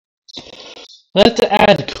Let's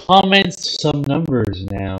add comments to some numbers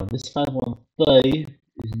now. This 515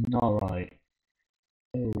 is not right.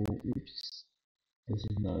 Oh, oops. This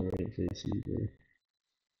is not the right place either.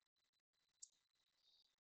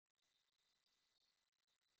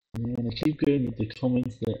 And I keep going with the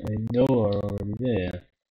comments that I know are already there.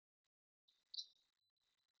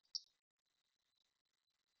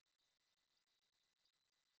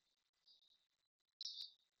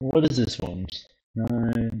 What is this one?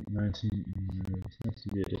 9, 19, this has to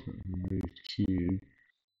be a different removed cube.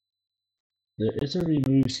 There is a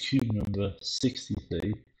removed cube number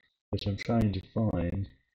 63, which I'm trying to find.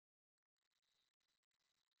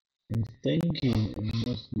 I'm thinking it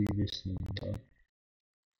must be this number.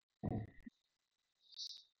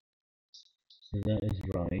 So that is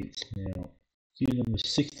right. Now, cube number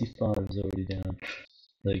 65 is already down,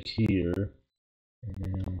 like here.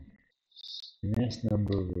 And now, the next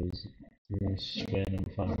number was square number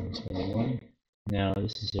 521. Now,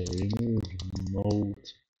 this is a removed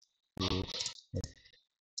mode.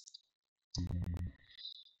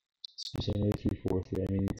 So 343,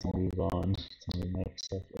 I need to move on to the next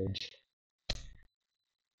step edge.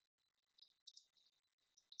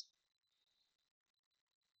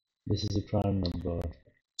 This is a prime number.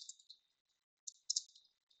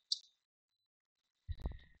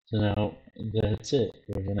 So now that's it.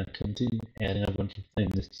 We're gonna continue adding a bunch of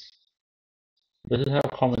things. This is how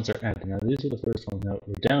comments are added. Now these are the first ones. Now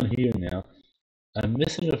we're down here now. I'm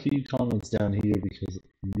missing a few comments down here because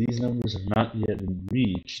these numbers have not yet been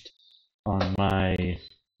reached on my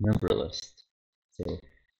number list. So